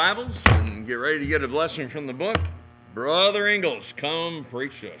Bibles and get ready to get a blessing from the book. Brother Ingalls, come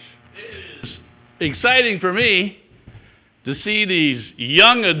preach to us. It's exciting for me to see these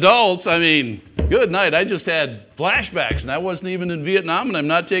young adults. I mean, good night. I just had flashbacks, and I wasn't even in Vietnam, and I'm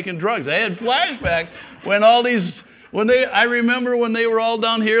not taking drugs. I had flashbacks I remember when they were all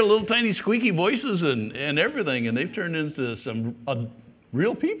down here, little tiny squeaky voices and everything, and they've turned into some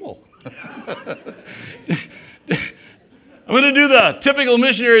real people. I'm going to do the typical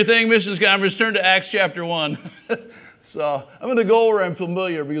missionary thing, Missions Conference, turn to Acts chapter 1. So I'm going to go where I'm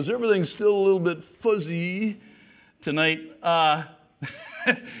familiar because everything's still a little bit fuzzy tonight.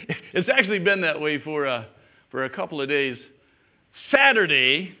 It's actually been that way for a couple of days.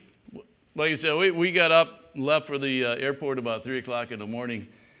 Saturday, like I said, we got up, left for the airport about 3 o'clock in the morning,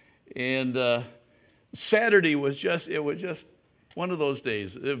 and Saturday was just one of those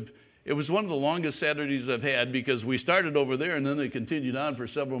days. It was one of the longest Saturdays I've had because we started over there and then they continued on for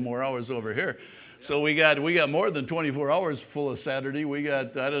several more hours over here. So we got more than 24 hours full of Saturday. We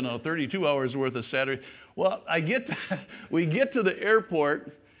got, 32 hours worth of Saturday. Well, we get to the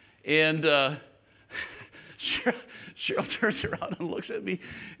airport, and Cheryl turns around and looks at me,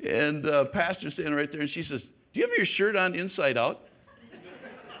 and Pastor's standing right there, and she says, "Do you have your shirt on inside out?"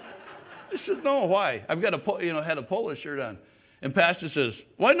 I said, "No, why? I've got had a polo shirt on." And Pastor says,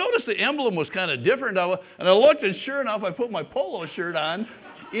 "Well, I noticed the emblem was kind of different." And I looked, and sure enough, I put my polo shirt on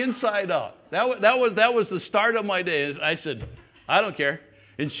inside out. That was the start of my day. I said, "I don't care."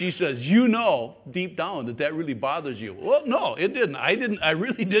 And she says, "You know deep down that really bothers you." Well, no, it didn't. I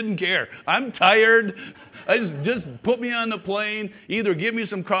really didn't care. I'm tired. I just put me on the plane, either give me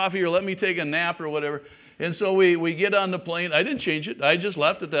some coffee or let me take a nap or whatever. And so we get on the plane. I didn't change it. I just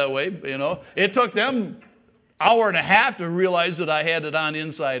left it that way, It took them hour and a half to realize that I had it on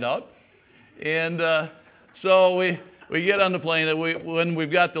inside out. And so we get on the plane. When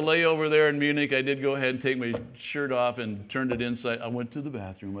we've got the layover there in Munich, I did go ahead and take my shirt off and turned it inside. I went to the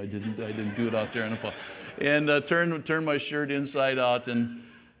bathroom. I didn't do it out there in the plane. And turned my shirt inside out.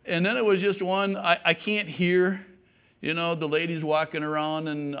 And then it was just one, I can't hear, the ladies walking around,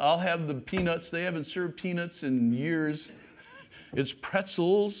 and I'll have the peanuts. They haven't served peanuts in years. It's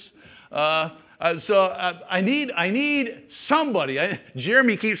pretzels. I need somebody.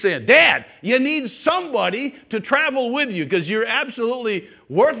 Jeremy keeps saying, "Dad, you need somebody to travel with you because you're absolutely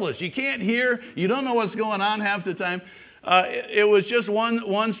worthless. You can't hear. You don't know what's going on half the time." It was just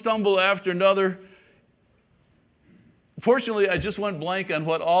one stumble after another. Fortunately, I just went blank on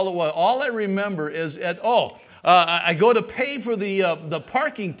what all it was. All I remember is I go to pay for the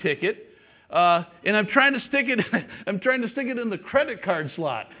parking ticket, and I'm trying to stick it. I'm trying to stick it in the credit card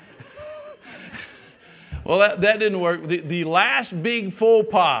slot. Well, that didn't work. The last big faux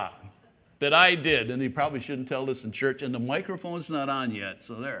pas that I did, and you probably shouldn't tell this in church, and the microphone's not on yet,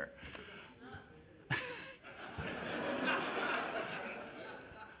 so there.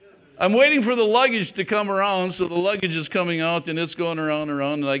 I'm waiting for the luggage to come around, so the luggage is coming out, and it's going around,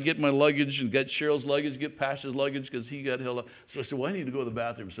 and I get my luggage, and get Cheryl's luggage, get Pastor's luggage, because he got held up. So I said, "Well, I need to go to the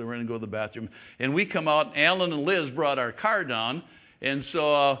bathroom." So we're going to go to the bathroom. And we come out, Alan and Liz brought our car down, and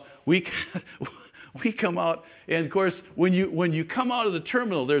so we come out, and of course, when you come out of the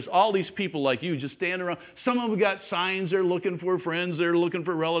terminal, there's all these people like you just standing around. Some of them got signs. They're looking for friends. They're looking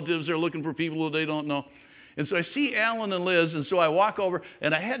for relatives. They're looking for people that they don't know. And so I see Alan and Liz, and so I walk over,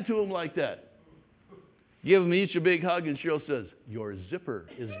 and I head to them like that. Give them each a big hug, and Cheryl says, "Your zipper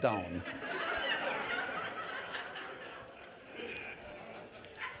is down."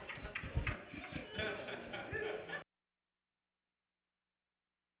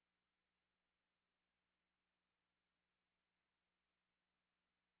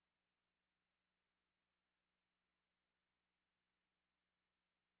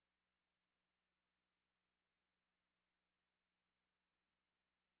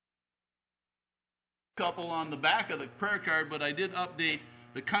 Couple on the back of the prayer card, but I did update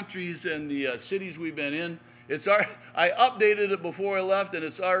the countries and the cities we've been in. I updated it before I left, and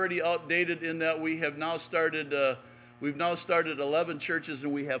it's already outdated in that we have now started. We've now started 11 churches,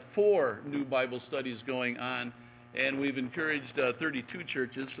 and we have 4 new Bible studies going on, and we've encouraged 32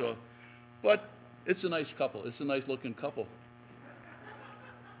 churches. But it's a nice couple. It's a nice looking couple.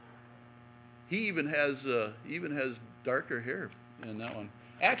 He even has darker hair in that one.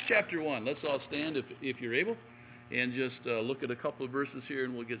 Acts chapter 1. Let's all stand if you're able, and just look at a couple of verses here,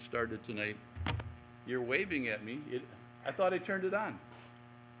 and we'll get started tonight. You're waving at me. I thought I turned it on.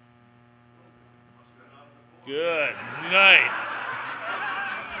 Good night.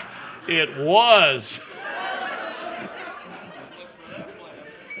 It was.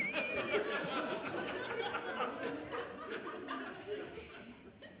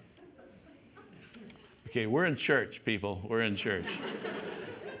 Okay, we're in church, people. We're in church.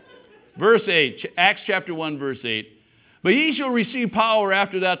 Verse 8, Acts chapter 1, verse 8. But ye shall receive power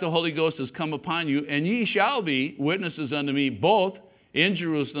after that the Holy Ghost has come upon you, and ye shall be witnesses unto me both in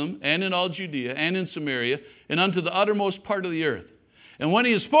Jerusalem and in all Judea and in Samaria and unto the uttermost part of the earth. And when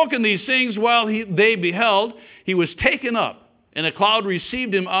he had spoken these things while they beheld, he was taken up, and a cloud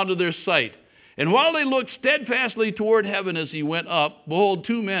received him out of their sight. And while they looked steadfastly toward heaven as he went up, behold,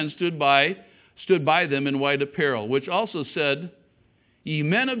 two men stood by them in white apparel, which also said, Ye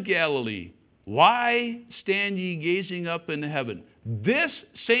men of Galilee, why stand ye gazing up into heaven? This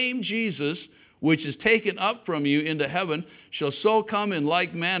same Jesus, which is taken up from you into heaven, shall so come in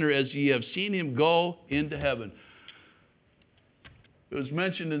like manner as ye have seen him go into heaven. It was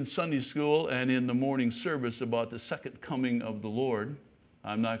mentioned in Sunday school and in the morning service about the second coming of the Lord.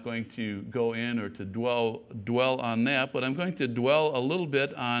 I'm not going to go in or to dwell on that, but I'm going to dwell a little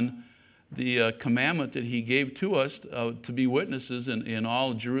bit on the commandment that he gave to us to be witnesses in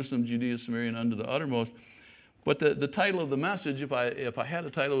all Jerusalem, Judea, Samaria, and unto the uttermost. But the title of the message, if I had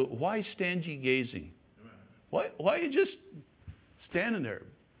a title, why stand ye gazing? Why are you just standing there?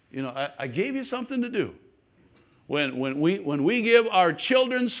 You know, I gave you something to do. When we give our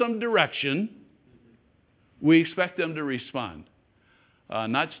children some direction, we expect them to respond.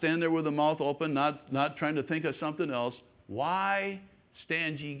 Not stand there with the mouth open, not trying to think of something else. Why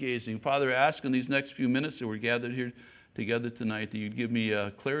stand ye gazing? Father, I ask in these next few minutes that we're gathered here together tonight that you'd give me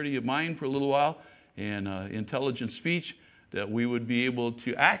clarity of mind for a little while and intelligent speech, that we would be able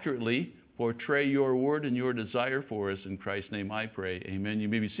to accurately portray your word and your desire for us. In Christ's name I pray. Amen. You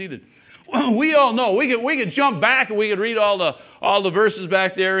may be seated. We all know. We could jump back and we could read all the verses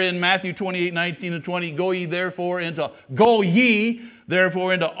back there in Matthew 28, 19 and 20. Go ye therefore into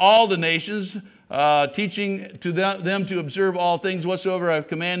all the nations, teaching to them to observe all things whatsoever I've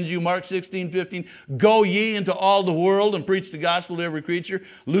commanded you. Mark 16, 15. Go ye into all the world and preach the gospel to every creature.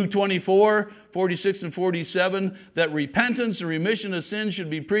 Luke 24, 46 and 47. That repentance and remission of sins should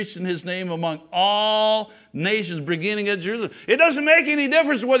be preached in his name among all nations, beginning at Jerusalem. It doesn't make any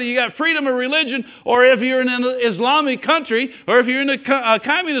difference whether you got freedom of religion or if you're in an Islamic country or if you're in a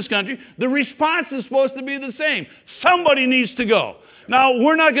communist country. The response is supposed to be the same. Somebody needs to go. Now,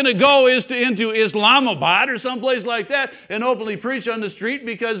 we're not going to go into Islamabad or someplace like that and openly preach on the street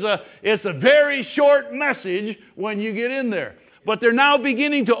because it's a very short message when you get in there. But they're now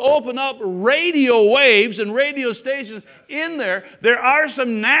beginning to open up radio waves and radio stations in there. There are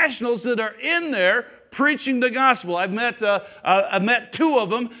some nationals that are in there preaching the gospel. I've met two of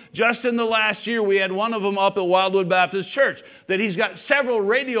them just in the last year. We had one of them up at Wildwood Baptist Church, that he's got several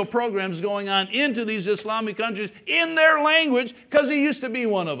radio programs going on into these Islamic countries in their language because he used to be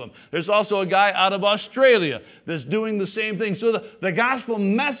one of them. There's also a guy out of Australia that's doing the same thing. So the gospel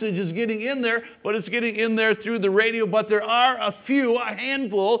message is getting in there, but it's getting in there through the radio. But there are a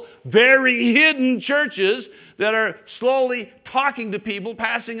handful, very hidden churches that are slowly talking to people,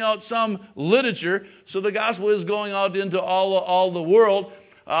 passing out some literature. So the gospel is going out into all the world.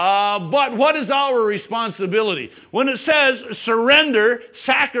 But what is our responsibility? When it says surrender,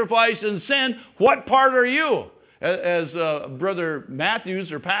 sacrifice, and sin, what part are you? As Brother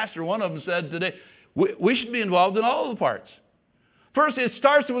Matthews, or Pastor, one of them said today, we should be involved in all of the parts. First, it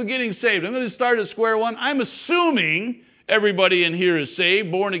starts with getting saved. I'm going to start at square one. I'm assuming everybody in here is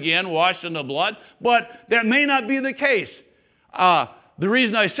saved, born again, washed in the blood, but that may not be the case. The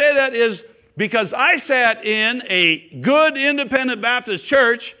reason I say that is because I sat in a good independent Baptist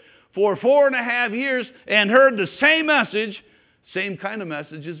church for 4.5 years and heard the same message, same kind of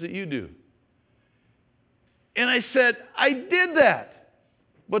messages that you do. And I said, I did that.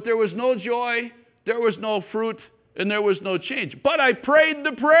 But there was no joy, there was no fruit, and there was no change. But I prayed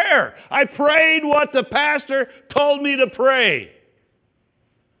the prayer. I prayed what the pastor told me to pray.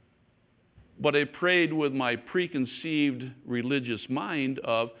 But I prayed with my preconceived religious mind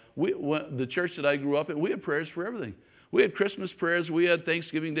of the church that I grew up in. We had prayers for everything. We had Christmas prayers. We had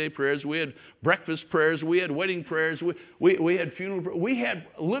Thanksgiving Day prayers. We had breakfast prayers. We had wedding prayers. We had funeral prayers. We had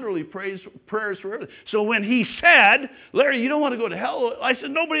literally prayers for everything. So when he said, Larry, you don't want to go to hell, I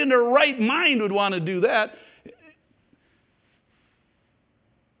said, nobody in their right mind would want to do that.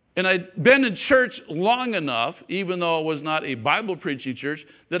 And I'd been in church long enough, even though it was not a Bible preaching church,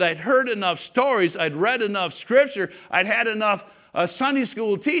 that I'd heard enough stories, I'd read enough scripture, I'd had enough Sunday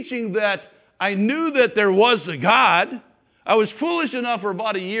school teaching that I knew that there was a God. I was foolish enough for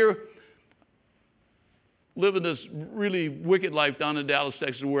about a year living this really wicked life down in Dallas,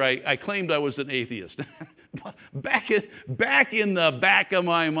 Texas, where I claimed I was an atheist. back in the back of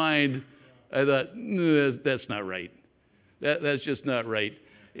my mind, I thought, that's not right. That's just not right.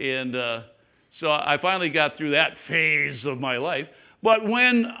 And So I finally got through that phase of my life. But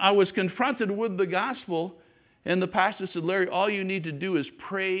when I was confronted with the gospel, and the pastor said, Larry, all you need to do is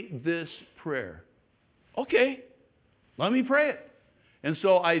pray this prayer. Okay, let me pray it. And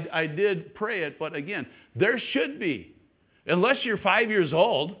so I did pray it, but again, there should be, unless you're 5 years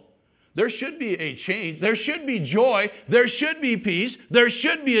old, there should be a change. There should be joy. There should be peace. There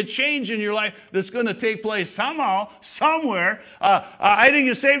should be a change in your life that's going to take place somehow, somewhere. I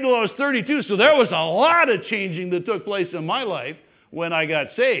didn't get saved until I was 32, so there was a lot of changing that took place in my life when I got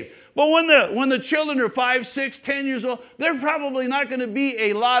saved. But when the children are 5, 6, 10 years old, there's probably not going to be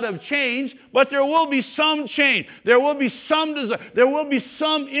a lot of change, but there will be some change. There will be some desire. There will be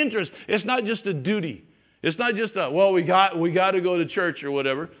some interest. It's not just a duty. It's not just we got to go to church or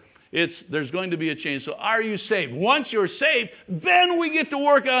whatever. There's going to be a change. So are you saved? Once you're saved, then we get to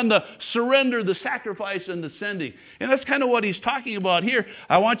work on the surrender, the sacrifice, and the sending. And that's kind of what he's talking about here.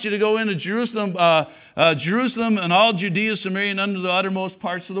 I want you to go into Jerusalem, Jerusalem and all Judea, Samaria, and under the uttermost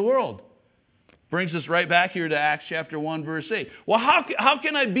parts of the world. Brings us right back here to Acts chapter 1, verse 8. Well, how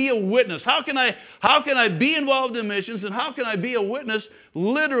can I be a witness? How can I be involved in missions, and how can I be a witness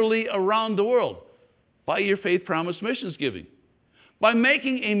literally around the world? By your faith promise missions giving. By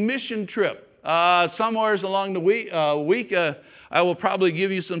making a mission trip. Somewhere along the week, I will probably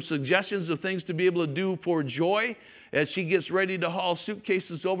give you some suggestions of things to be able to do for Joy as she gets ready to haul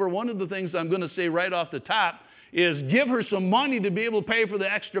suitcases over. One of the things I'm going to say right off the top is give her some money to be able to pay for the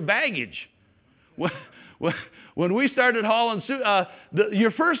extra baggage. When we started hauling, your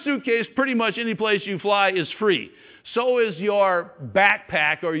first suitcase, pretty much any place you fly, is free. So is your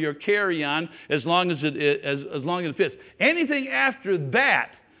backpack or your carry-on, as long as it fits. Anything after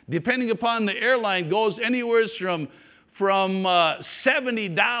that, depending upon the airline, goes anywhere from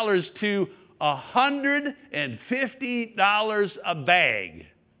 $70 to $150 a bag.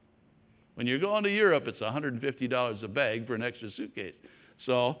 When you're going to Europe, it's $150 a bag for an extra suitcase.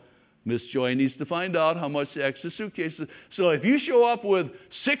 So Miss Joy needs to find out how much the extra suitcase is. So if you show up with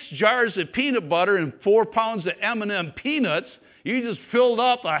 6 jars of peanut butter and 4 pounds of M&M peanuts, you just filled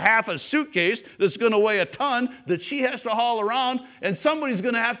up a half a suitcase that's going to weigh a ton that she has to haul around, and somebody's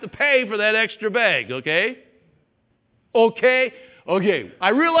going to have to pay for that extra bag, okay? Okay? Okay. I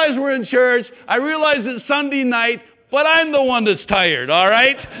realize we're in church. I realize it's Sunday night, but I'm the one that's tired, all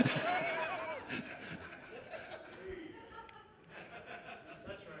right?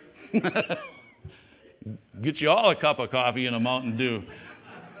 Get you all a cup of coffee and a Mountain Dew.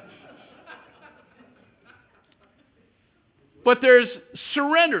 But there's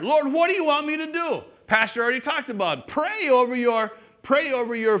surrender. Lord, what do you want me to do? Pastor already talked about it. Pray over your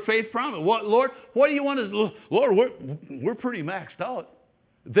faith promise. Lord, what do you want to? Lord, we're pretty maxed out.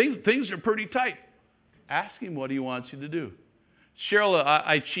 Things are pretty tight. Ask him what he wants you to do. Cheryl,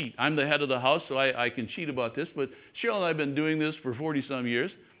 I cheat. I'm the head of the house, so I can cheat about this. But Cheryl and I have been doing this for 40-some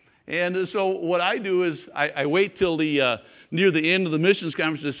years. And so what I do is I wait till near the end of the missions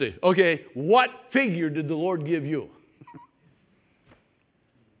conference to say, okay, what figure did the Lord give you?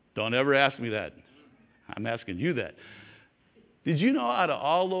 Don't ever ask me that. I'm asking you that. Did you know out of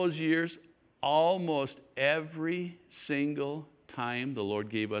all those years, almost every single time the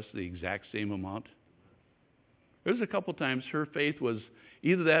Lord gave us the exact same amount? There was a couple times her faith was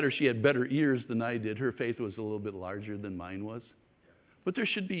either that or she had better ears than I did. Her faith was a little bit larger than mine was. But there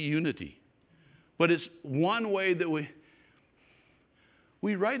should be unity. But it's one way that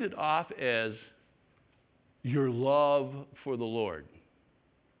we write it off as your love for the Lord.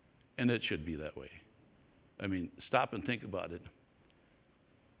 And it should be that way. I mean, stop and think about it.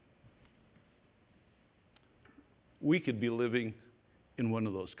 We could be living in one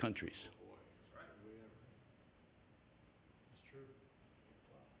of those countries.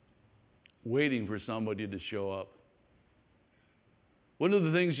 Waiting for somebody to show up. One of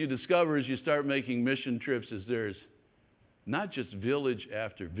the things you discover as you start making mission trips is there's not just village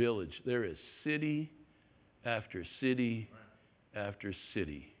after village. There is city after city after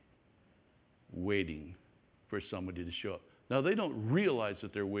city waiting for somebody to show up. Now, they don't realize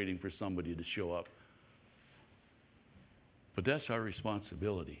that they're waiting for somebody to show up. But that's our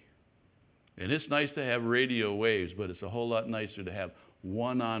responsibility. And it's nice to have radio waves, but it's a whole lot nicer to have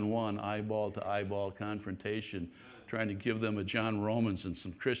one-on-one, eyeball-to-eyeball confrontation, trying to give them a John Romans and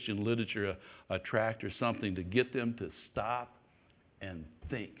some Christian literature, a tract or something to get them to stop and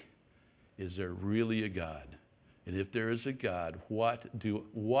think, is there really a God? And if there is a God, what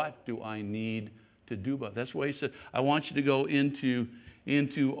do I need to do about it? That's why he said, I want you to go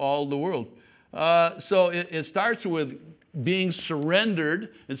into all the world. So it starts with being surrendered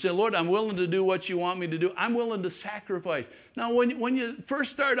and say, Lord, I'm willing to do what you want me to do. I'm willing to sacrifice. Now, when you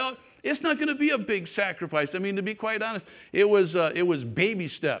first start out, it's not going to be a big sacrifice. I mean, to be quite honest, it was baby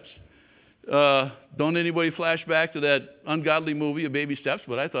steps. Don't anybody flash back to that ungodly movie of Baby Steps,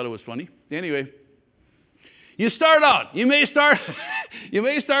 but I thought it was funny. Anyway, you start out. You may start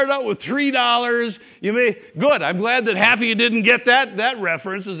out with $3. Good. I'm glad that half of you didn't get that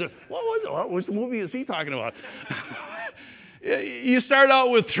reference. What was the movie is he talking about? You start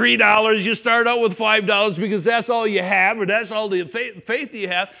out with $3, you start out with $5 because that's all you have, or that's all the faith you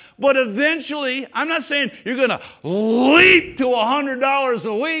have. But eventually, I'm not saying you're going to leap to $100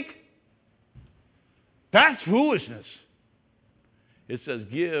 a week. That's foolishness. It says,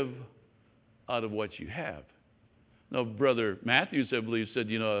 give out of what you have. Now, Brother Matthews, I believe, said,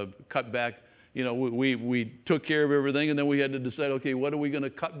 cut back. We took care of everything, and then we had to decide, okay, what are we going to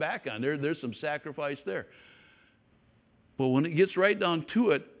cut back on? There's some sacrifice there. But when it gets right down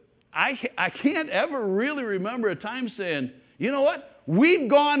to it, I can't ever really remember a time saying, you know what? We've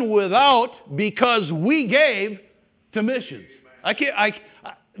gone without because we gave to missions.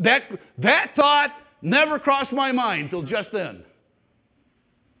 That thought never crossed my mind till just then.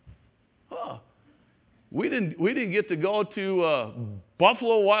 Oh, we didn't get to go to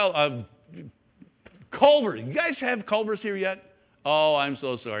Buffalo Wild Culver. You guys have Culvers here yet? Oh, I'm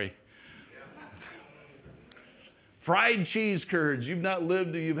so sorry. Fried cheese curds. You've not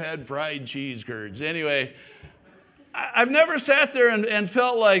lived till you've had fried cheese curds. Anyway, I've never sat there and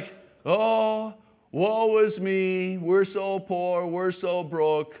felt like, oh, woe is me. We're so poor. We're so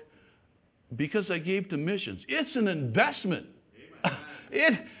broke. Because I gave to missions. It's an investment.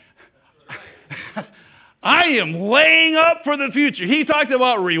 I am laying up for the future. He talked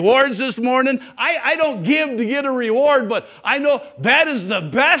about rewards this morning. I don't give to get a reward, but I know that is the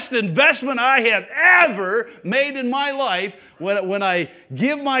best investment I have ever made in my life when I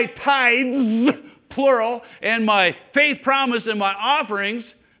give my tithes, plural, and my faith promise and my offerings.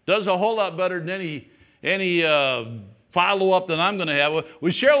 Does a whole lot better than any follow-up that I'm going to have.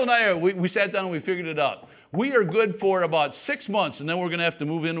 With Cheryl and I, we sat down and we figured it out. We are good for about 6 months, and then we're going to have to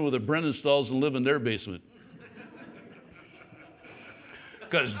move in with the Brennenstalls and live in their basement.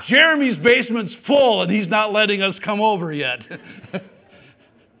 Because Jeremy's basement's full, and he's not letting us come over yet.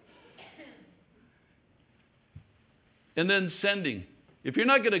 And then sending. If you're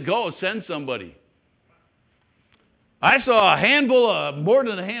not going to go, send somebody. I saw more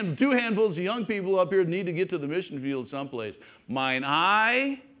than a handful, 2 handfuls of young people up here that need to get to the mission field someplace. Mine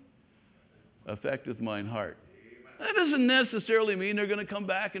eye affecteth mine heart. That doesn't necessarily mean they're going to come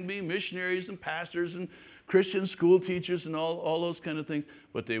back and be missionaries and pastors and Christian school teachers and all those kind of things,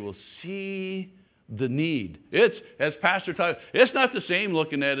 but they will see the need. It's, as Pastor talked, it's not the same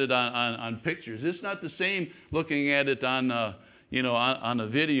looking at it on pictures. It's not the same looking at it on a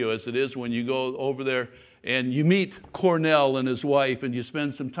video as it is when you go over there and you meet Cornell and his wife and you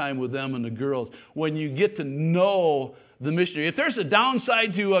spend some time with them and the girls. When you get to know the missionary. If there's a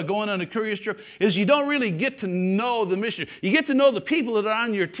downside to going on a curious trip, is you don't really get to know the missionary. You get to know the people that are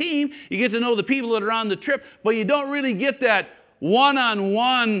on your team, you get to know the people that are on the trip, but you don't really get that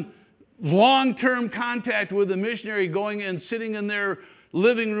one-on-one long-term contact with the missionary, going and sitting in their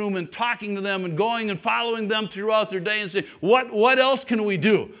living room and talking to them and going and following them throughout their day and saying, what else can we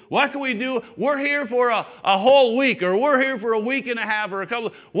do? What can we do? We're here for a whole week, or we're here for a week and a half or a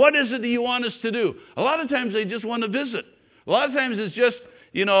couple. What is it that you want us to do? A lot of times they just want to visit. A lot of times it's just,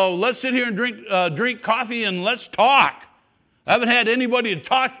 let's sit here and drink coffee and let's talk. I haven't had anybody to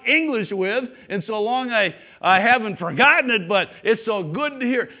talk English with, and so long I haven't forgotten it, but it's so good to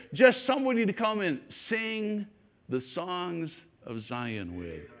hear just somebody to come and sing the songs of Zion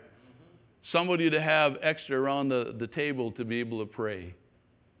with. Somebody to have extra around the table to be able to pray.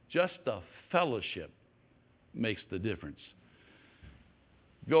 Just the fellowship makes the difference.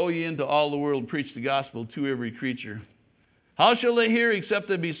 Go ye into all the world and preach the gospel to every creature. How shall they hear except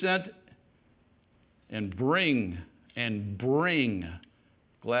they be sent? And bring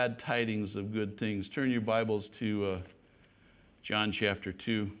glad tidings of good things. Turn your Bibles to John chapter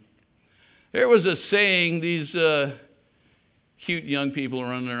 2. There was a saying, these cute young people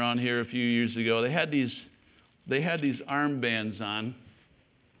running around here a few years ago, they had these armbands on.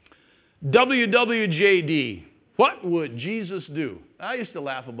 WWJD, what would Jesus do? I used to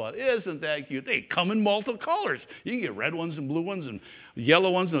laugh about it. Isn't that cute? They come in multiple colors. You can get red ones and blue ones and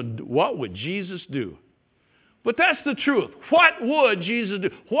yellow ones. What would Jesus do? But that's the truth. What would Jesus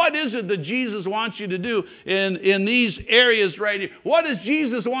do? What is it that Jesus wants you to do in these areas right here? What does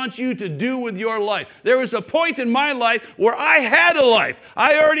Jesus want you to do with your life? There was a point in my life where I had a life.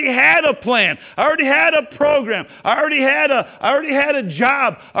 I already had a plan. I already had a program. I already had a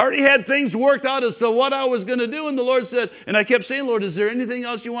job. I already had things worked out as to what I was going to do. And the Lord said, and I kept saying, Lord, is there anything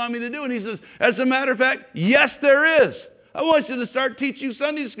else you want me to do? And he says, as a matter of fact, yes, there is. I want you to start teaching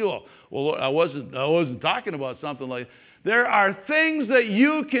Sunday school. Well, Lord, I wasn't talking about something like that. There are things that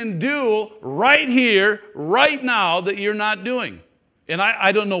you can do right here, right now, that you're not doing. And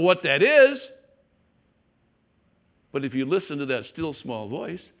I don't know what that is. But if you listen to that still small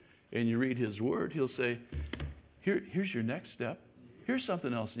voice and you read his word, he'll say, here's your next step. Here's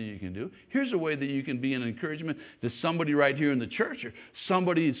something else that you can do. Here's a way that you can be an encouragement to somebody right here in the church or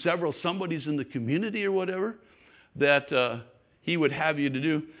somebody's in the community or whatever that he would have you to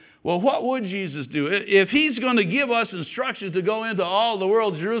do. Well, what would Jesus do? If he's going to give us instructions to go into all the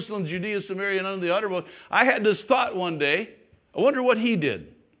world, Jerusalem, Judea, Samaria, and under the uttermost, I had this thought one day. I wonder what he did.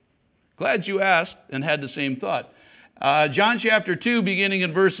 Glad you asked and had the same thought. John chapter 2, beginning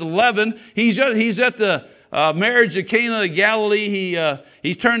in verse 11, he's at the marriage of Cana of Galilee.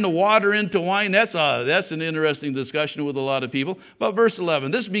 He turned the water into wine. That's an interesting discussion with a lot of people. But verse 11,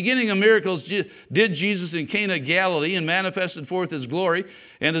 this beginning of miracles did Jesus in Cana of Galilee and manifested forth his glory,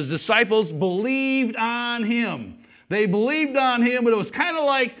 and his disciples believed on him. They believed on him, but it was kind of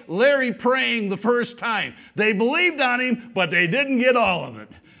like Larry praying the first time. They believed on him, but they didn't get all of it.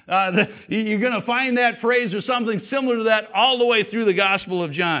 You're going to find that phrase or something similar to that all the way through the Gospel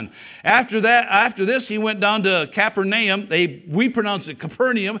of John. After this, he went down to Capernaum. We pronounce it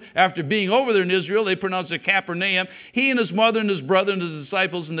Capernaum. After being over there in Israel, they pronounce it Capernaum. He and his mother and his brother and his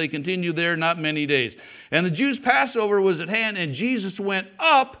disciples, and they continued there not many days. And the Jews' Passover was at hand, and Jesus went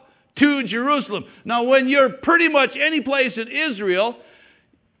up to Jerusalem. Now, when you're pretty much any place in Israel,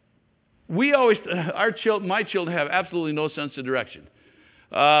 my children have absolutely no sense of direction.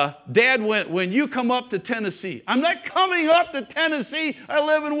 Dad went, when you come up to Tennessee. I'm not coming up to Tennessee. I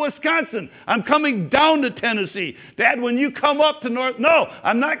live in Wisconsin. I'm coming down to Tennessee. Dad, when you come up to no,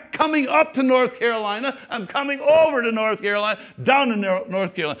 I'm not coming up to North Carolina. I'm coming over to North Carolina, down to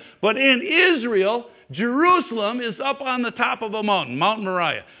North Carolina. But in Israel, Jerusalem is up on the top of a mountain, Mount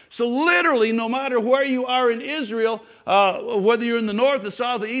Moriah. So literally, no matter where you are in Israel, whether you're in the north, the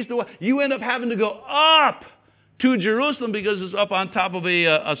south, the east, the west, you end up having to go up to Jerusalem because it's up on top of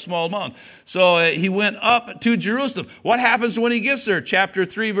a small mountain. So he went up to Jerusalem. What happens when he gets there? Chapter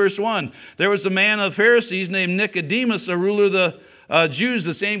 3, verse 1. There was a man of the Pharisees named Nicodemus, a ruler of the Jews.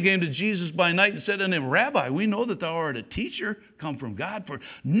 The same came to Jesus by night and said unto him, Rabbi, we know that thou art a teacher come from God, for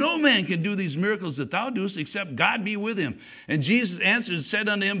no man can do these miracles that thou doest except God be with him. And Jesus answered and said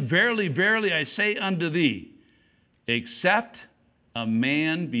unto him, Verily, verily, I say unto thee, except a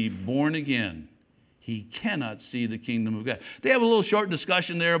man be born again, he cannot see the kingdom of God. They have a little short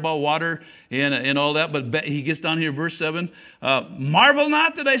discussion there about water and all that, but he gets down here, verse 7. Marvel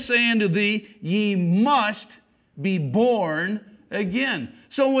not that I say unto thee, ye must be born again.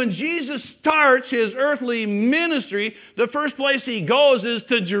 So when Jesus starts his earthly ministry, the first place he goes is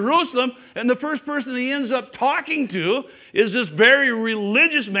to Jerusalem, and the first person he ends up talking to is this very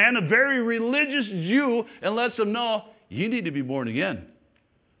religious man, a very religious Jew, and lets him know, you need to be born again.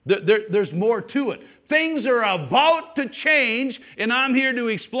 There's more to it. Things are about to change, and I'm here to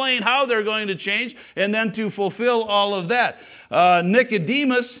explain how they're going to change and then to fulfill all of that.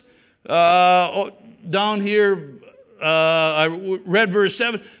 Nicodemus, down here, I read verse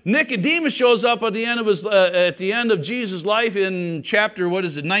 7. Nicodemus shows up at the end of Jesus' life in chapter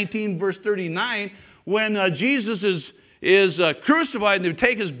 19, verse 39, when Jesus is crucified and they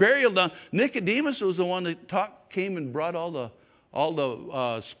take his burial down. Nicodemus was the one that came and brought all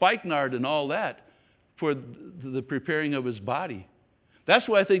the spikenard and all that for the preparing of his body. That's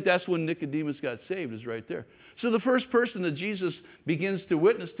why I think that's when Nicodemus got saved, is right there. So the first person that Jesus begins to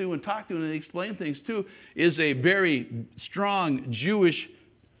witness to and talk to and explain things to is a very strong Jewish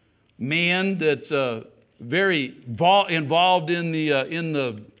man that's very involved in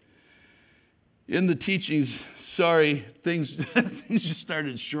the teachings. Sorry, things just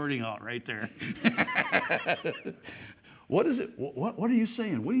started shorting out right there. What is it? What are you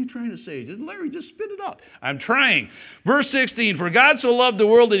saying? What are you trying to say? Larry, just spit it out. I'm trying. Verse 16, for God so loved the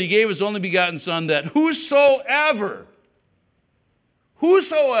world that he gave his only begotten Son, that whosoever,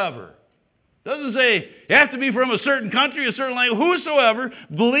 doesn't say you have to be from a certain country, a certain language, whosoever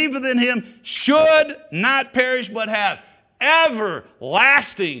believeth in him should not perish but have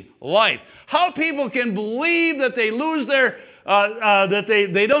everlasting life. How people can believe that they lose their that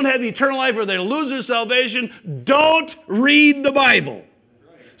they don't have eternal life or they lose their salvation, don't read the Bible.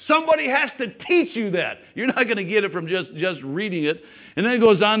 Somebody has to teach you that. You're not going to get it from just reading it. And then it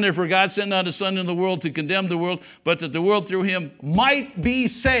goes on there, for God sent not his Son into the world to condemn the world, but that the world through him might be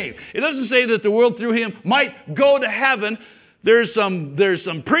saved. It doesn't say that the world through him might go to heaven. There's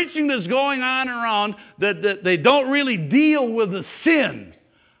some preaching that's going on around that they don't really deal with the sin.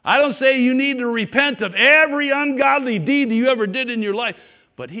 I don't say you need to repent of every ungodly deed that you ever did in your life,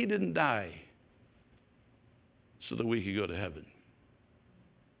 but he didn't die so that we could go to heaven.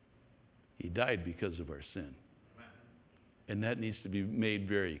 He died because of our sin. And that needs to be made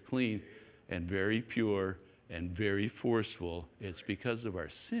very clean and very pure and very forceful. It's because of our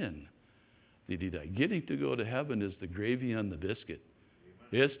sin that he died. Getting to go to heaven is the gravy on the biscuit.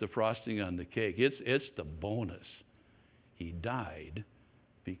 It's the frosting on the cake. It's the bonus. He died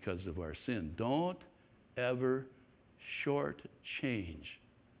because of our sin. Don't ever shortchange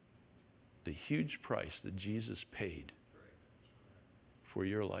the huge price that Jesus paid for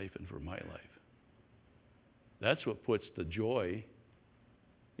your life and for my life. That's what puts the joy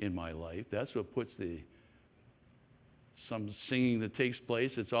in my life. That's what puts some singing that takes place.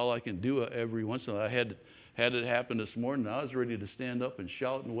 It's all I can do every once in a while. I had it happen this morning. I was ready to stand up and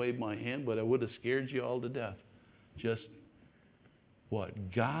shout and wave my hand, but I would have scared you all to death. Just what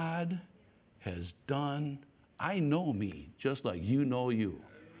God has done. I know me just like you know you.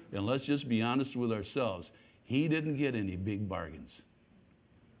 And let's just be honest with ourselves. He didn't get any big bargains.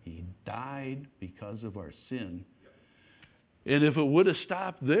 He died because of our sin. And if it would have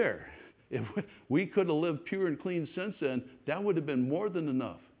stopped there, if we could have lived pure and clean since then, that would have been more than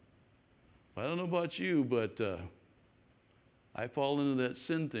enough. I don't know about you, but I fall into that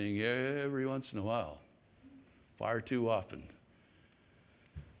sin thing every once in a while, far too often.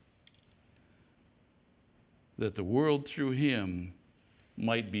 That the world through him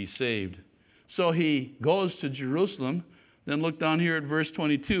might be saved. So he goes to Jerusalem. Then look down here at verse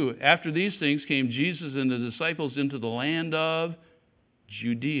 22. After these things came Jesus and the disciples into the land of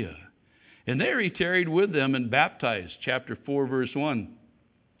Judea. And there he tarried with them and baptized. Chapter 4, verse 1.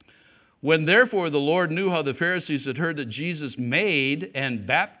 When therefore the Lord knew how the Pharisees had heard that Jesus made and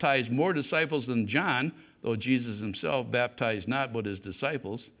baptized more disciples than John, though Jesus himself baptized not but his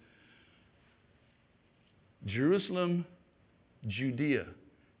disciples. Jerusalem, Judea.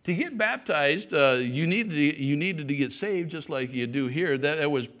 To get baptized, you needed to get saved just like you do here.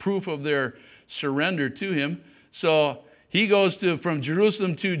 That was proof of their surrender to him. So he goes from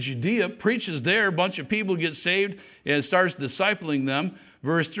Jerusalem to Judea, preaches there. A bunch of people get saved and starts discipling them.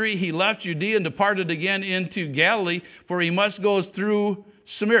 Verse 3, he left Judea and departed again into Galilee, for he must go through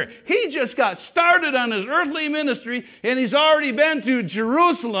Samaria. He just got started on his earthly ministry, and he's already been to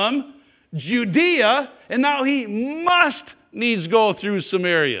Jerusalem, Judea, and now he must needs go through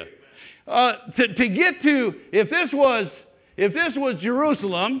Samaria. To get to, if this was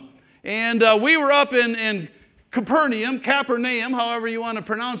Jerusalem, and we were up in Capernaum, however you want to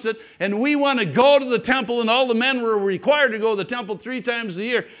pronounce it, and we want to go to the temple, and all the men were required to go to the temple 3 times a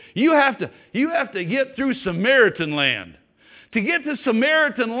year, you have to get through Samaritan land. To get to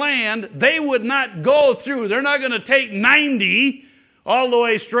Samaritan land, they would not go through. They're not going to take 90 all the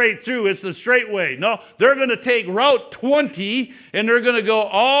way straight through. It's the straight way. No, they're going to take Route 20, and they're going to go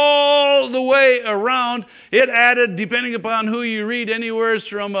all the way around. It added, depending upon who you read, anywhere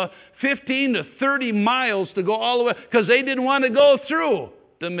from 15 to 30 miles to go all the way, because they didn't want to go through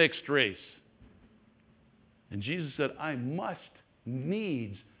the mixed race. And Jesus said, I must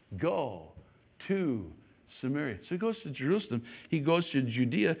needs go to Samaria. So he goes to Jerusalem. He goes to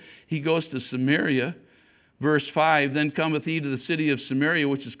Judea. He goes to Samaria. Verse 5, then cometh he to the city of Samaria,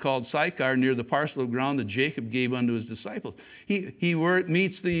 which is called Sychar, near the parcel of ground that Jacob gave unto his disciples. He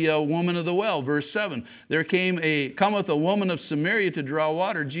meets the woman of the well. Verse 7, there cometh a woman of Samaria to draw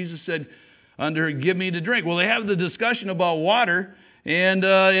water. Jesus said unto her, give me to drink. Well, they have the discussion about water. And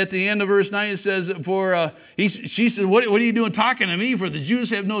at the end of verse 9, it says, she said, what are you doing talking to me? For the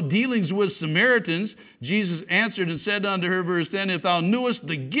Jews have no dealings with Samaritans. Jesus answered and said unto her, verse 10, if thou knewest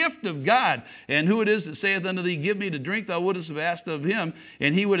the gift of God, and who it is that saith unto thee, give me to drink, thou wouldest have asked of him,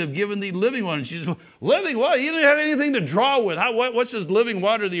 and he would have given thee living water. And she said, living water? You don't have anything to draw with. What's this living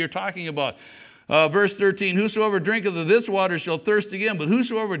water that you're talking about? Verse 13, whosoever drinketh of this water shall thirst again, but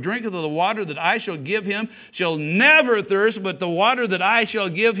whosoever drinketh of the water that I shall give him shall never thirst, but the water that I shall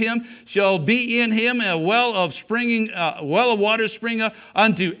give him shall be in him a well of water spring up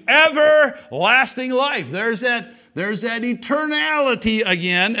unto everlasting life. There's that eternality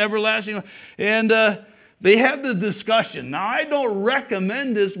again, everlasting life. And they have the discussion. Now, I don't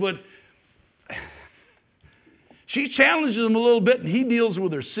recommend this, but She challenges him a little bit, and he deals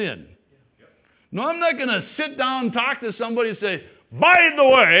with her sin. No, I'm not going to sit down and talk to somebody and say, by the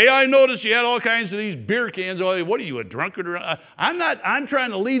way, I noticed you had all kinds of these beer cans. What are you, a drunkard? I'm trying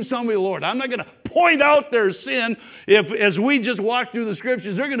to lead somebody to the Lord. I'm not going to point out their sin. As we just walk through the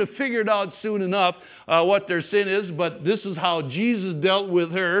scriptures, they're going to figure it out soon enough what their sin is. But this is how Jesus dealt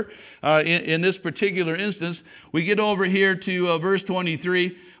with her in this particular instance. We get over here to verse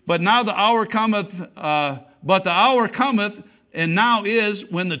 23. But now the hour cometh, and now is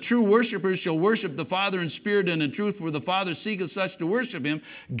when the true worshipers shall worship the Father in spirit and in truth, for the Father seeketh such to worship him.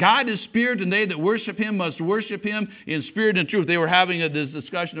 God is spirit, and they that worship him must worship him in spirit and truth. They were having this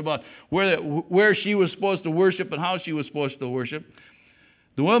discussion about where she was supposed to worship and how she was supposed to worship.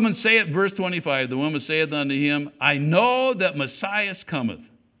 The woman saith, verse 25, the woman saith unto him, I know that Messiah cometh,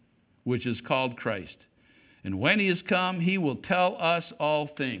 which is called Christ. And when he is come, he will tell us all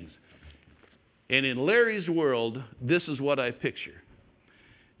things. And in Larry's world, this is what I picture.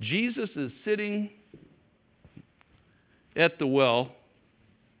 Jesus is sitting at the well.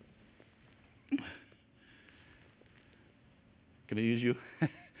 Can I use you?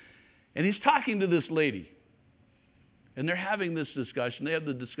 And he's talking to this lady. And they're having this discussion. They have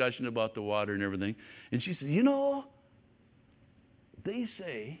the discussion about the water and everything. And she says, you know, they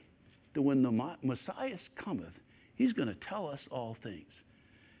say that when the Messiah cometh, he's going to tell us all things.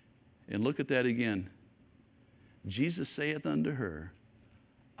 And look at that again. Jesus saith unto her,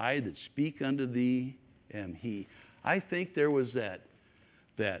 I that speak unto thee am he. I think there was that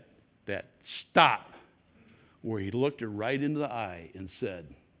stop where he looked her right into the eye and said,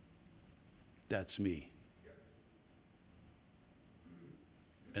 that's me.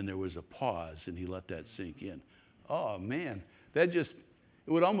 And there was a pause, and he let that sink in. Oh, man, it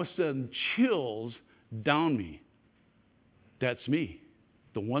would almost send chills down me. That's me.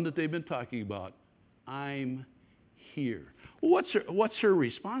 The one that they've been talking about, I'm here. Well, what's her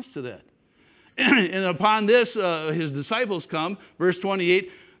response to that? And upon this, his disciples come, verse 28,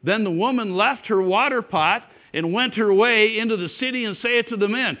 then the woman left her water pot and went her way into the city and saith to the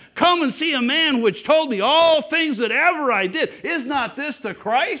men, come and see a man which told me all things that ever I did. Is not this the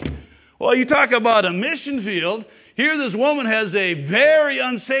Christ? Well, you talk about a mission field. Here this woman has a very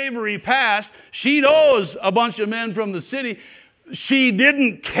unsavory past. She knows a bunch of men from the city. She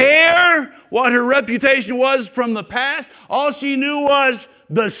didn't care what her reputation was from the past. All she knew was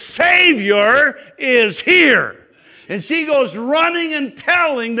the Savior is here. And she goes running and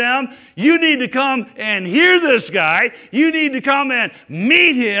telling them, you need to come and hear this guy. You need to come and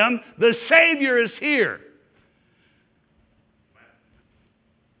meet him. The Savior is here.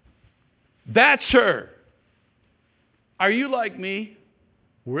 That's her. Are you like me,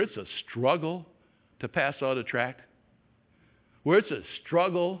 where it's a struggle to pass out a tract? Where it's a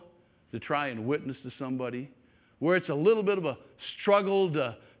struggle to try and witness to somebody, where it's a little bit of a struggle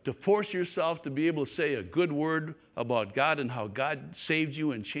to force yourself to be able to say a good word about God and how God saved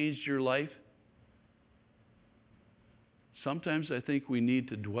you and changed your life? Sometimes I think we need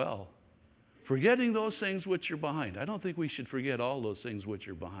to dwell, forgetting those things which are behind. I don't think we should forget all those things which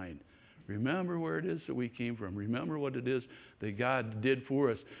are behind. Remember where it is that we came from. Remember what it is that God did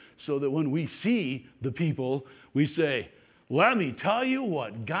for us, so that when we see the people, we say, let me tell you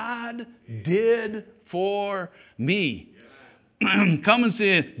what God did for me. Come and see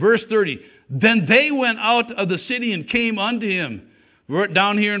it. Verse 30. Then they went out of the city and came unto him.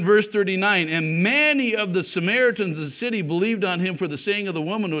 Down here in verse 39. And many of the Samaritans of the city believed on him for the saying of the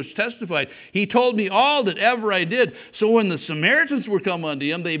woman which testified, he told me all that ever I did. So when the Samaritans were come unto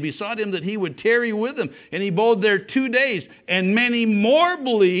him, they besought him that he would tarry with them. And he abode there 2 days. And many more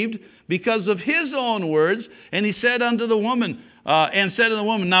believed because of his own words. And he said unto the woman,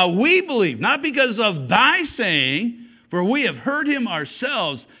 now we believe, not because of thy saying, for we have heard him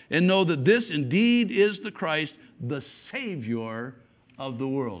ourselves, and know that this indeed is the Christ, the Savior of the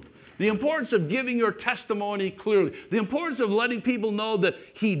world. The importance of giving your testimony clearly. The importance of letting people know that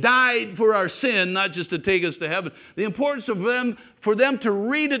he died for our sin, not just to take us to heaven. The importance of for them to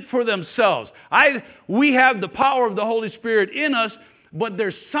read it for themselves. We have the power of the Holy Spirit in us, but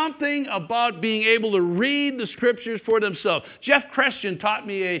there's something about being able to read the scriptures for themselves. Jeff Christian taught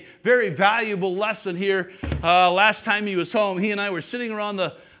me a very valuable lesson here last time he was home. He and I were sitting around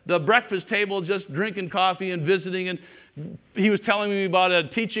the breakfast table just drinking coffee and visiting, and he was telling me about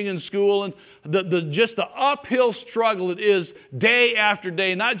teaching in school and just the uphill struggle it is day after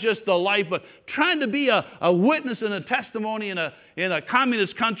day, not just the life, but trying to be a witness and a testimony in a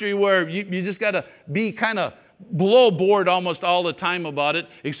communist country where you just got to be kind of below board almost all the time about it,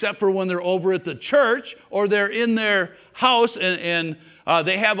 except for when they're over at the church or they're in their house and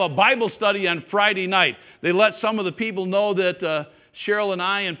they have a Bible study on Friday night. they let some of the people know that Cheryl and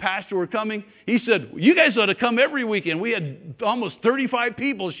I and Pastor were coming. He said, you guys ought to come every weekend. We had almost 35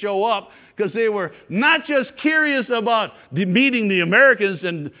 people show up because they were not just curious about meeting the Americans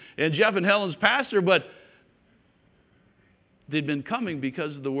and Jeff and Helen's pastor, but they'd been coming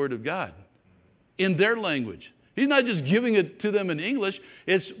because of the Word of God in their language. He's not just giving it to them in English.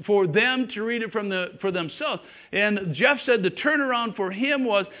 It's for them to read it for themselves. And Jeff said the turnaround for him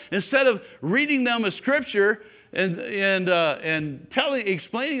was, instead of reading them a scripture and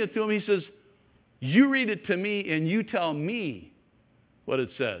explaining it to him, he says, you read it to me and you tell me what it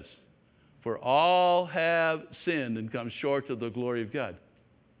says. For all have sinned and come short of the glory of God.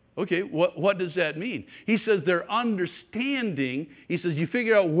 Okay, what does that mean? He says their understanding, he says you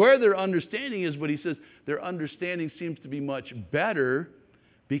figure out where their understanding is, but he says their understanding seems to be much better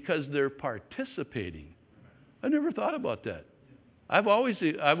because they're participating. I never thought about that. I've always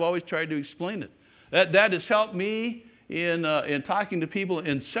tried to explain it. That has helped me in talking to people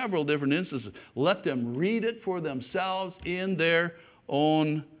in several different instances. Let them read it for themselves in their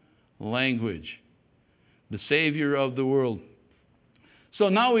own language. The Savior of the world. So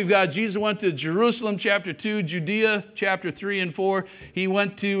now we've got Jesus went to Jerusalem, chapter 2, Judea, chapter 3 and 4. He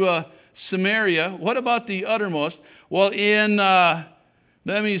went to Samaria. What about the uttermost? Well, in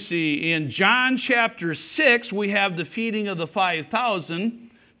John chapter 6, we have the feeding of the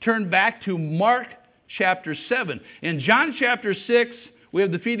 5,000. Turn back to Mark chapter 7. In John chapter 6, we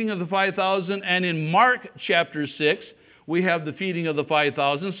have the feeding of the 5,000, and in Mark chapter 6, we have the feeding of the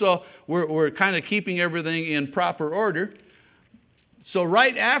 5,000. So we're kind of keeping everything in proper order. So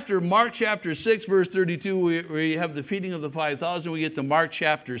right after Mark chapter 6, verse 32, we have the feeding of the 5,000. We get to Mark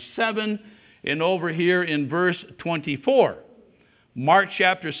chapter 7, and over here in verse 24. Mark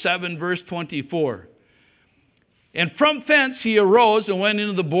chapter 7, verse 24. And from thence he arose and went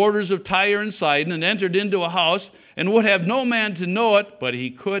into the borders of Tyre and Sidon, and entered into a house, and would have no man to know it, but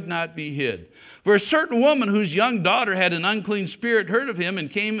he could not be hid. For a certain woman whose young daughter had an unclean spirit heard of him,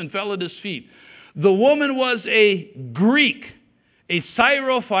 and came and fell at his feet. The woman was a Greek, a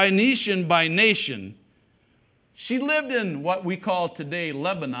Syrophoenician by nation. She lived in what we call today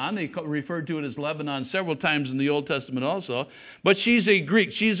Lebanon. They referred to it as Lebanon several times in the Old Testament also. But she's a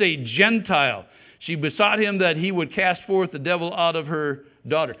Greek. She's a Gentile. She besought him that he would cast forth the devil out of her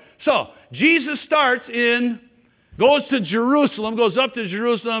daughter. So Jesus goes to Jerusalem, goes up to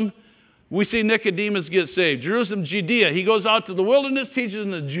Jerusalem. We see Nicodemus get saved. Jerusalem, Judea. He goes out to the wilderness, teaches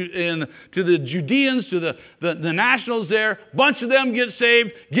to the Judeans, to the nationals there. A bunch of them get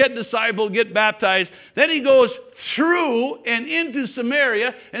saved, get discipled, get baptized. Then he goes through and into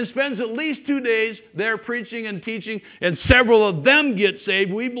Samaria and spends at least 2 days there preaching and teaching. And several of them get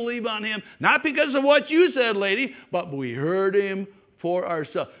saved. We believe on him, not because of what you said, lady, but we heard him for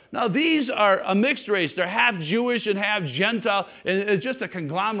ourselves. Now, these are a mixed race. They're half Jewish and half Gentile, and it's just a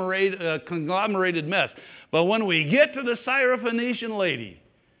conglomerated mess. But when we get to the Syrophoenician lady,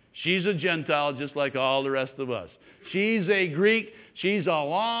 she's a Gentile just like all the rest of us. She's a Greek. She's a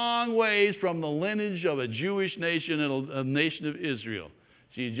long ways from the lineage of a Jewish nation and a nation of Israel.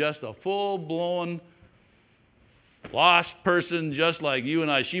 She's just a full-blown lost person just like you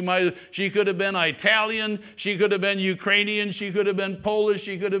and I. She could have been Italian. She could have been Ukrainian. She could have been Polish.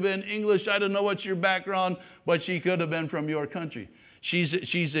 She could have been English. I don't know what's your background, but she could have been from your country. She's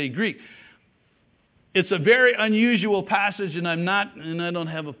a Greek. It's a very unusual passage, and I don't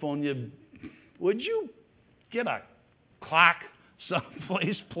have a phone yet. Would you get a clock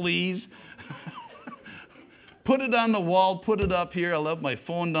someplace, please? Put it on the wall. Put it up here. I left my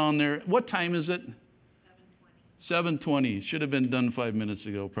phone down there. What time is it? 7:20. Should have been done 5 minutes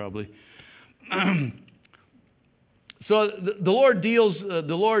ago, probably. So the Lord deals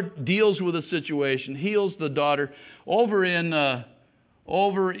with the situation, heals the daughter. Over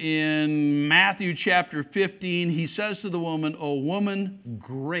in Matthew chapter 15, he says to the woman, "O woman,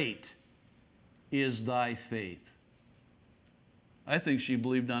 great is thy faith." I think she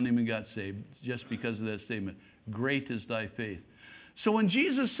believed on him and got saved just because of that statement. Great is thy faith. So when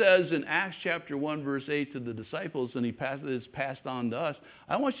Jesus says in Acts chapter 1, verse 8 to the disciples, and it's passed on to us,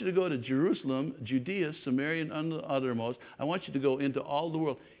 I want you to go to Jerusalem, Judea, Samaria, and the uttermost. I want you to go into all the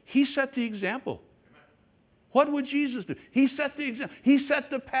world. He set the example. What would Jesus do? He set the example. He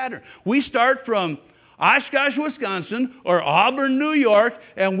set the pattern. We start from Oshkosh, Wisconsin, or Auburn, New York,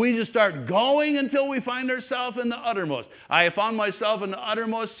 and we just start going until we find ourselves in the uttermost. I have found myself in the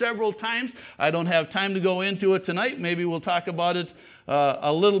uttermost several times. I don't have time to go into it tonight. Maybe we'll talk about it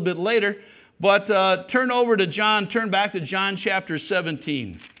a little bit later. But turn back to John chapter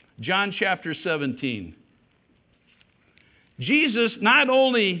 17. John chapter 17. Jesus not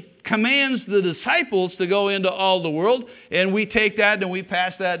only commands the disciples to go into all the world, and we take that and we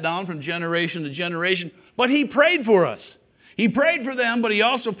pass that down from generation to generation. But he prayed for us. He prayed for them, but he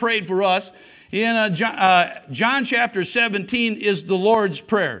also prayed for us. In John chapter 17 is the Lord's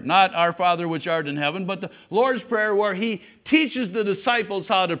Prayer, not our Father which art in heaven, but the Lord's Prayer, where he teaches the disciples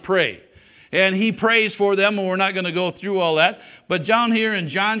how to pray. And he prays for them, and we're not going to go through all that. But down here in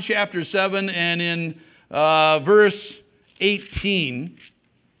John chapter 7 and in verse 18,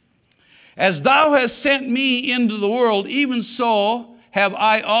 as thou hast sent me into the world, even so have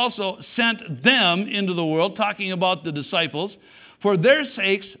I also sent them into the world, talking about the disciples. For their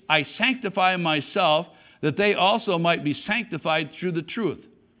sakes I sanctify myself, that they also might be sanctified through the truth.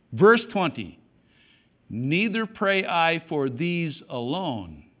 Verse 20, neither pray I for these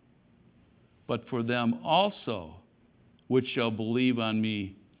alone, but for them also, which shall believe on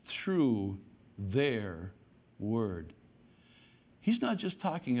me through their word. He's not just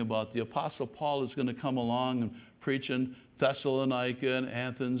talking about the Apostle Paul is going to come along and preach in Thessalonica and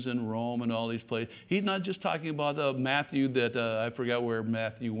Athens and Rome and all these places. He's not just talking about Matthew that, I forgot where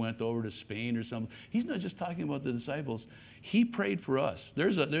Matthew went over to Spain or something. He's not just talking about the disciples. He prayed for us.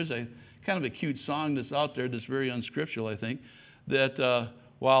 There's a kind of a cute song that's out there that's very unscriptural, I think, that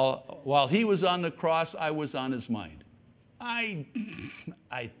while he was on the cross, I was on his mind. I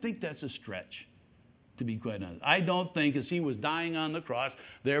think that's a stretch, to be quite honest. I don't think as he was dying on the cross,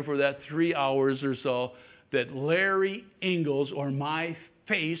 there for that 3 hours or so, that Larry Ingalls or my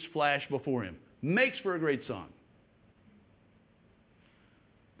face flashed before him. Makes for a great song.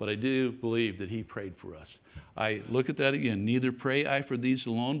 But I do believe that he prayed for us. I look at that again. Neither pray I for these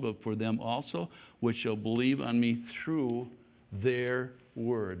alone, but for them also, which shall believe on me through their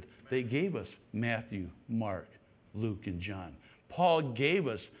word. They gave us Matthew, Mark, Luke, and John. Paul gave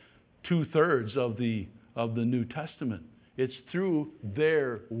us 2/3 of the New Testament. It's through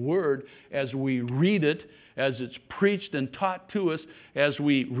their word, as we read it, as it's preached and taught to us, as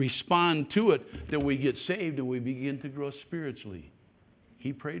we respond to it, that we get saved and we begin to grow spiritually.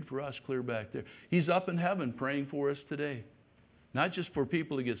 He prayed for us clear back there. He's up in heaven praying for us today. Not just for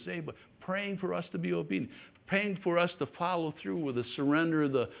people to get saved, but praying for us to be obedient. Praying for us to follow through with the surrender,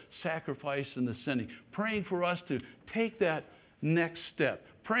 the sacrifice, and the sending. Praying for us to take that next step.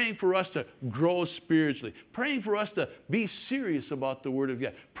 Praying for us to grow spiritually. Praying for us to be serious about the Word of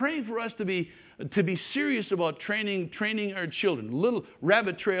God. Praying for us to be serious about training our children. Little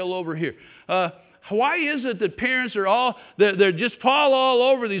rabbit trail over here. Why is it that parents are they're just fall all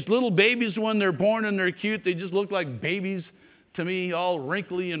over these little babies when they're born and they're cute? They just look like babies to me, all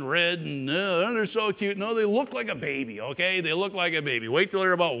wrinkly and red, and they're so cute. No, they look like a baby, okay? They look like a baby. Wait till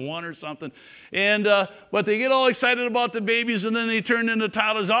they're about 1 or something. And but they get all excited about the babies, and then they turn into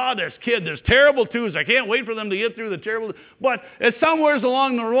toddlers. Oh, there's terrible twos. I can't wait for them to get through the terrible. But at somewheres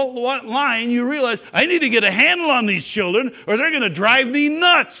along the line, you realize, I need to get a handle on these children, or they're going to drive me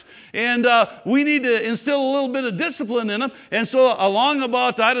nuts. And we need to instill a little bit of discipline in them. And so along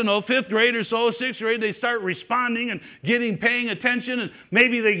about, 5th grade or so, 6th grade, they start responding and paying attention, and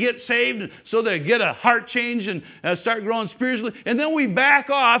maybe they get saved, and so they get a heart change and start growing spiritually. And then we back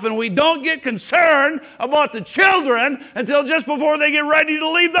off, and we don't get concerned about the children until just before they get ready to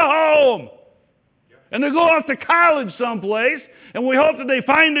leave the home. And they go off to college someplace, and we hope that they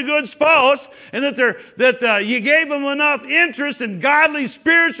find a good spouse, and that you gave them enough interest in godly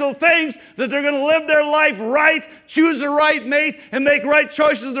spiritual things that they're going to live their life right, choose the right mate, and make right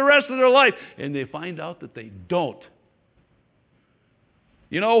choices the rest of their life. And they find out that they don't.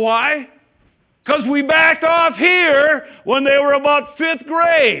 You know why? Because we backed off here when they were about 5th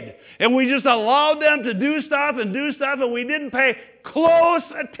grade. And we just allowed them to do stuff, and we didn't pay close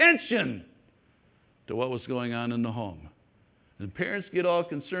attention to what was going on in the home. And parents get all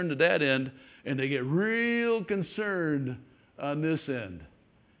concerned to that end, and they get real concerned on this end.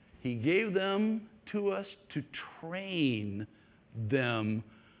 He gave them to us to train them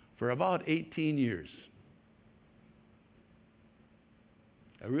for about 18 years.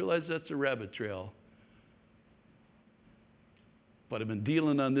 I realize that's a rabbit trail, but I've been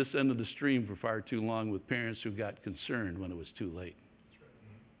dealing on this end of the stream for far too long with parents who got concerned when it was too late.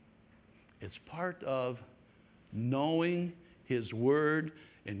 It's part of knowing His Word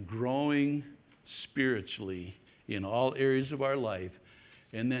and growing spiritually in all areas of our life,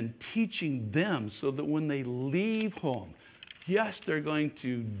 and then teaching them so that when they leave home, yes, they're going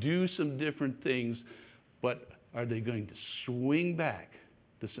to do some different things, but are they going to swing back?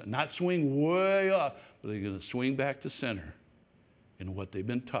 Not swing way up, but they're going to swing back to center in what they've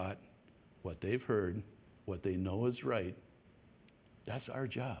been taught, what they've heard, what they know is right. That's our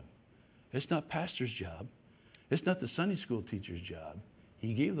job. It's not pastor's job. It's not the Sunday school teacher's job.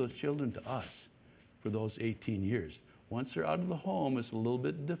 He gave those children to us for those 18 years. Once they're out of the home, it's a little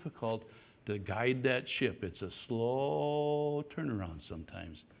bit difficult to guide that ship. It's a slow turnaround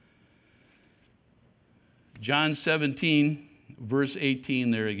sometimes. John 17, verse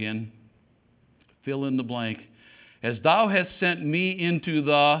 18 there again. Fill in the blank. As thou hast sent me into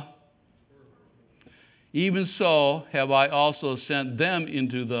the, even so have I also sent them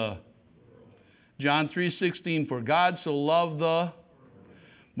into the. John 3:16, for God so loved the.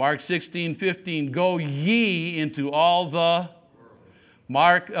 Mark 16:15, go ye into all the.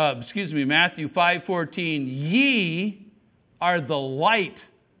 Matthew 5:14, ye are the light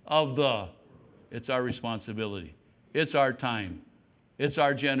of the. It's our responsibility. It's our time. It's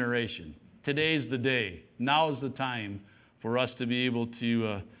our generation. Today's the day. Now is the time for us to be able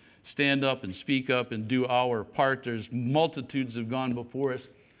to stand up and speak up and do our part. There's multitudes have gone before us.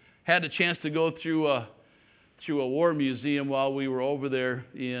 Had a chance to go through a war museum while we were over there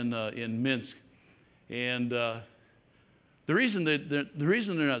in Minsk, and the reason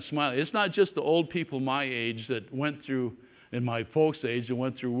they're not smiling, it's not just the old people my age that went through, and my folks' age, that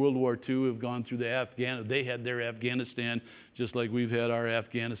went through World War II, have gone through they had their Afghanistan, just like we've had our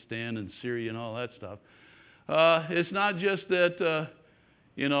Afghanistan and Syria and all that stuff. It's not just that,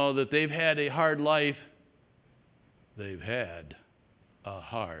 that they've had a hard life. They've had a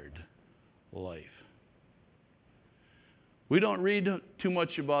hard life. We don't read too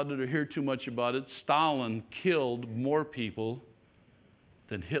much about it or hear too much about it. Stalin killed more people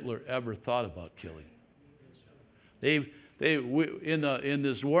than Hitler ever thought about killing. In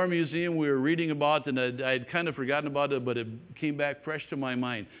this war museum we were reading about, and I'd kind of forgotten about it, but it came back fresh to my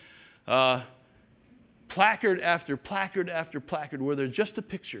mind. Placard after placard after placard, where there's just a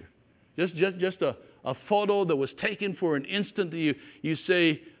picture, just a photo that was taken for an instant that you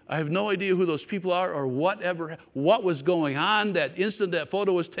say, I have no idea who those people are or what was going on that instant that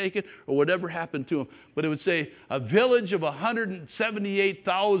photo was taken or whatever happened to them. But it would say, a village of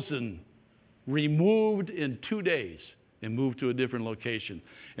 178,000 removed in 2 days and moved to a different location.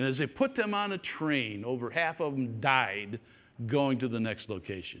 And as they put them on a train, over half of them died going to the next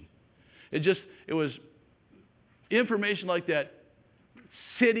location. It was information like that,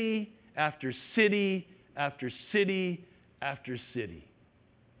 city after city after city after city.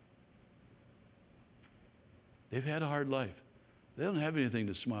 They've had a hard life. They don't have anything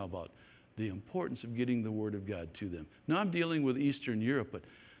to smile about. The importance of getting the Word of God to them. Now I'm dealing with Eastern Europe, but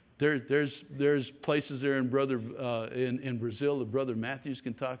there's places there in Brazil that Brother Matthews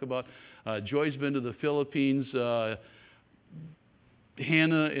can talk about. Joy's been to the Philippines.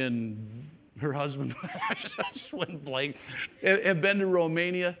 Hannah and her husband, I just went blank, have been to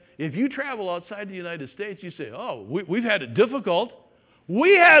Romania. If you travel outside the United States, you say, oh, we've had it difficult.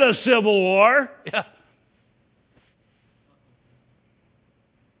 We had a civil war. Yeah.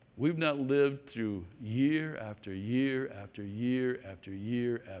 We've not lived through year after year after year after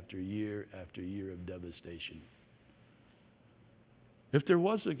year after year after year of devastation. If there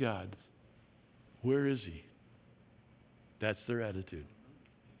was a God, where is He? That's their attitude.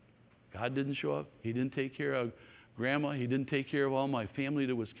 God didn't show up. He didn't take care of Grandma. He didn't take care of all my family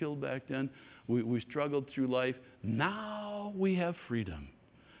that was killed back then. We struggled through life. Now we have freedom.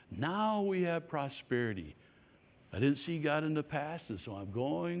 Now we have prosperity. I didn't see God in the past, and so I'm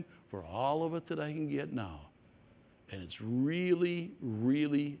going for all of it that I can get now. And it's really,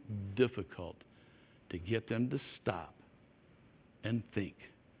 really difficult to get them to stop and think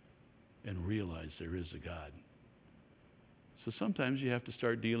and realize there is a God. So sometimes you have to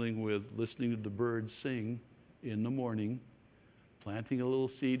start dealing with listening to the birds sing in the morning, planting a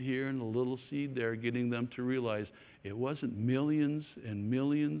little seed here and a little seed there, getting them to realize it wasn't millions and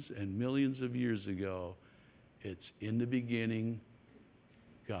millions and millions of years ago. It's in the beginning,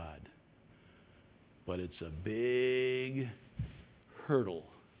 God. But it's a big hurdle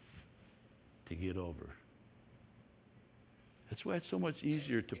to get over. That's why it's so much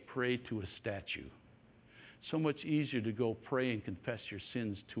easier to pray to a statue. So much easier to go pray and confess your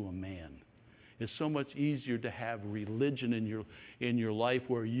sins to a man. It's so much easier to have religion in your life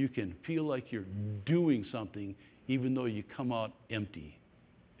where you can feel like you're doing something even though you come out empty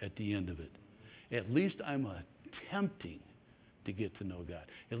at the end of it. At least I'm attempting to get to know God.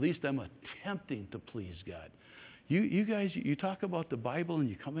 At least I'm attempting to please God. You guys, you talk about the Bible and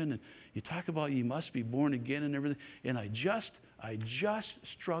you come in and you talk about you must be born again and everything, and I just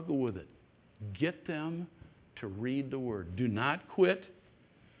struggle with it. Get them to read the Word. Do not quit,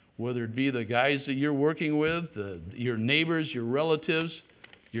 whether it be the guys that you're working with, your neighbors, your relatives,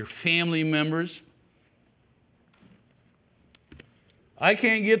 your family members. I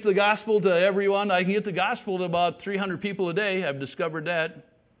can't get the gospel to everyone. I can get the gospel to about 300 people a day. I've discovered that.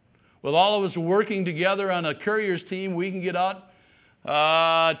 With all of us working together on a courier's team, we can get out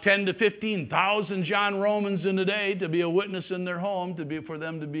 10 to 15,000 John Romans in a day to be a witness in their home, for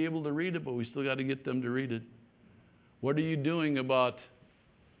them to be able to read it, but we still got to get them to read it. What are you doing about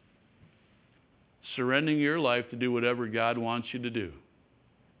surrendering your life to do whatever God wants you to do?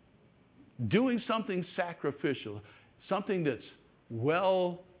 Doing something sacrificial, something that's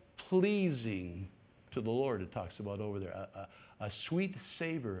well-pleasing to the Lord, it talks about over there. A sweet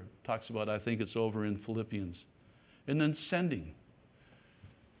savor, talks about, I think it's over in Philippians. And then sending.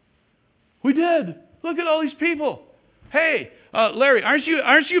 We did. Look at all these people. Hey, Larry, aren't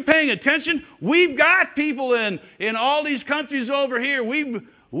you paying attention? We've got people in all these countries over here. We've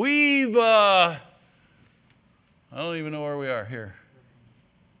I don't even know where we are here.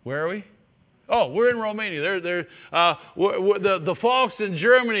 Where are we? Oh, we're in Romania. The folks in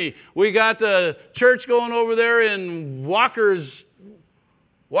Germany. We got the church going over there in Walkersville.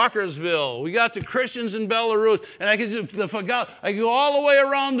 We got the Christians in Belarus. And I can go all the way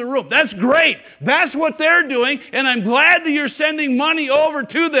around the room. That's great. That's what they're doing. And I'm glad that you're sending money over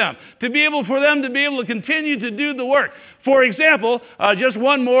to them for them to be able to continue to do the work. For example, just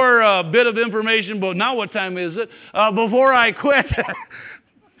one more bit of information, but now what time is it? Before I quit.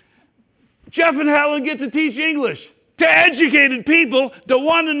 Jeff and Helen get to teach English to educated people that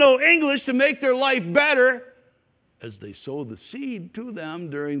want to know English to make their life better as they sow the seed to them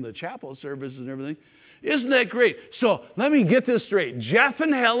during the chapel services and everything. Isn't that great? So let me get this straight. Jeff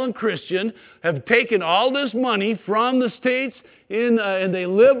and Helen Christian have taken all this money from the States and they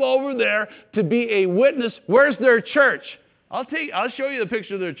live over there to be a witness. Where's their church? I'll show you the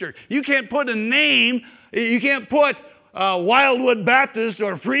picture of their church. You can't put a name. You can't put Wildwood Baptist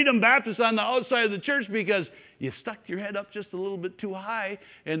or Freedom Baptist on the outside of the church because you stuck your head up just a little bit too high,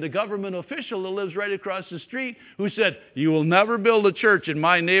 and the government official that lives right across the street who said, you will never build a church in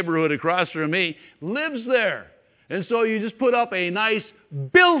my neighborhood across from me, lives there. And so you just put up a nice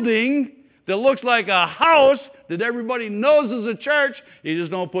building that looks like a house that everybody knows is a church. You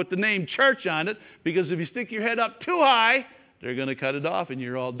just don't put the name church on it, because if you stick your head up too high, they're going to cut it off and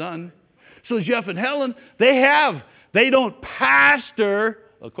you're all done. So Jeff and Helen, they don't pastor.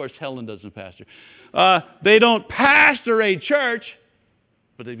 Of course, Helen doesn't pastor. They don't pastor a church,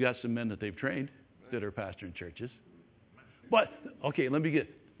 but they've got some men that they've trained that are pastoring churches. But, okay,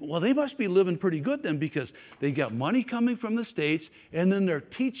 well, they must be living pretty good then, because they got money coming from the States, and then they're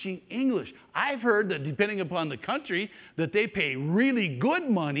teaching English. I've heard that depending upon the country, that they pay really good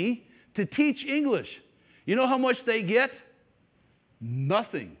money to teach English. You know how much they get?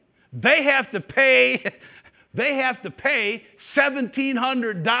 Nothing. They have to pay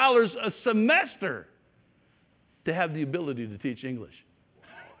 $1,700 a semester to have the ability to teach English.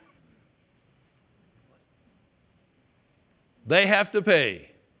 They have to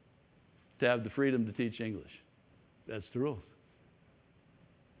pay to have the freedom to teach English. That's the rules.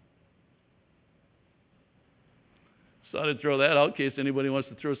 So I'd throw that out in case anybody wants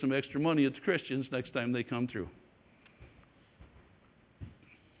to throw some extra money at the Christians next time they come through.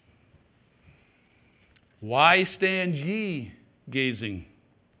 Why stand ye gazing?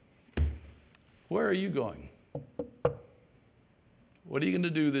 Where are you going? What are you going to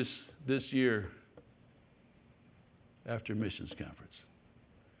do this year after missions conference?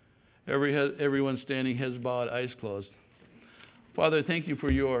 Everyone standing, heads bowed, eyes closed. Father, thank you for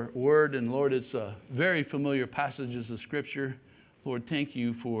your word. And Lord, it's very familiar passages of Scripture. Lord, thank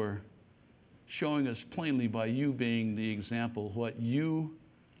you for showing us plainly by you being the example what you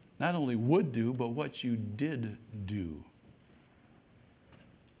not only would do, but what you did do.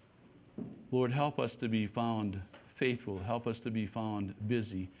 Lord, help us to be found faithful. Help us to be found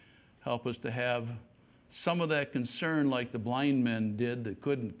busy. Help us to have some of that concern like the blind men did that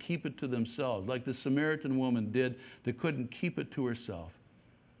couldn't keep it to themselves, like the Samaritan woman did that couldn't keep it to herself.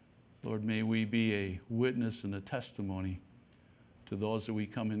 Lord, may we be a witness and a testimony to those that we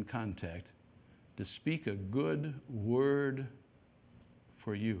come in contact to speak a good word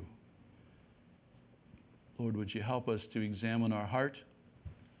for you. Lord, would you help us to examine our heart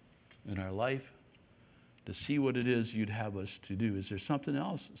and our life to see what it is you'd have us to do. Is there something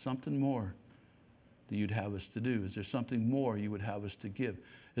else, something more that you'd have us to do? Is there something more you would have us to give?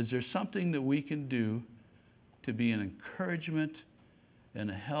 Is there something that we can do to be an encouragement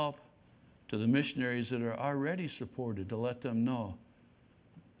and a help to the missionaries that are already supported, to let them know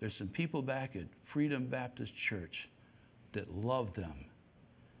there's some people back at Freedom Baptist Church that love them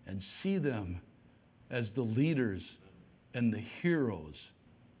and see them as the leaders and the heroes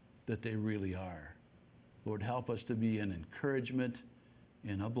that they really are. Lord, help us to be an encouragement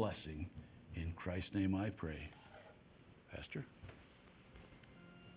in a blessing. In Christ's name I pray. Pastor?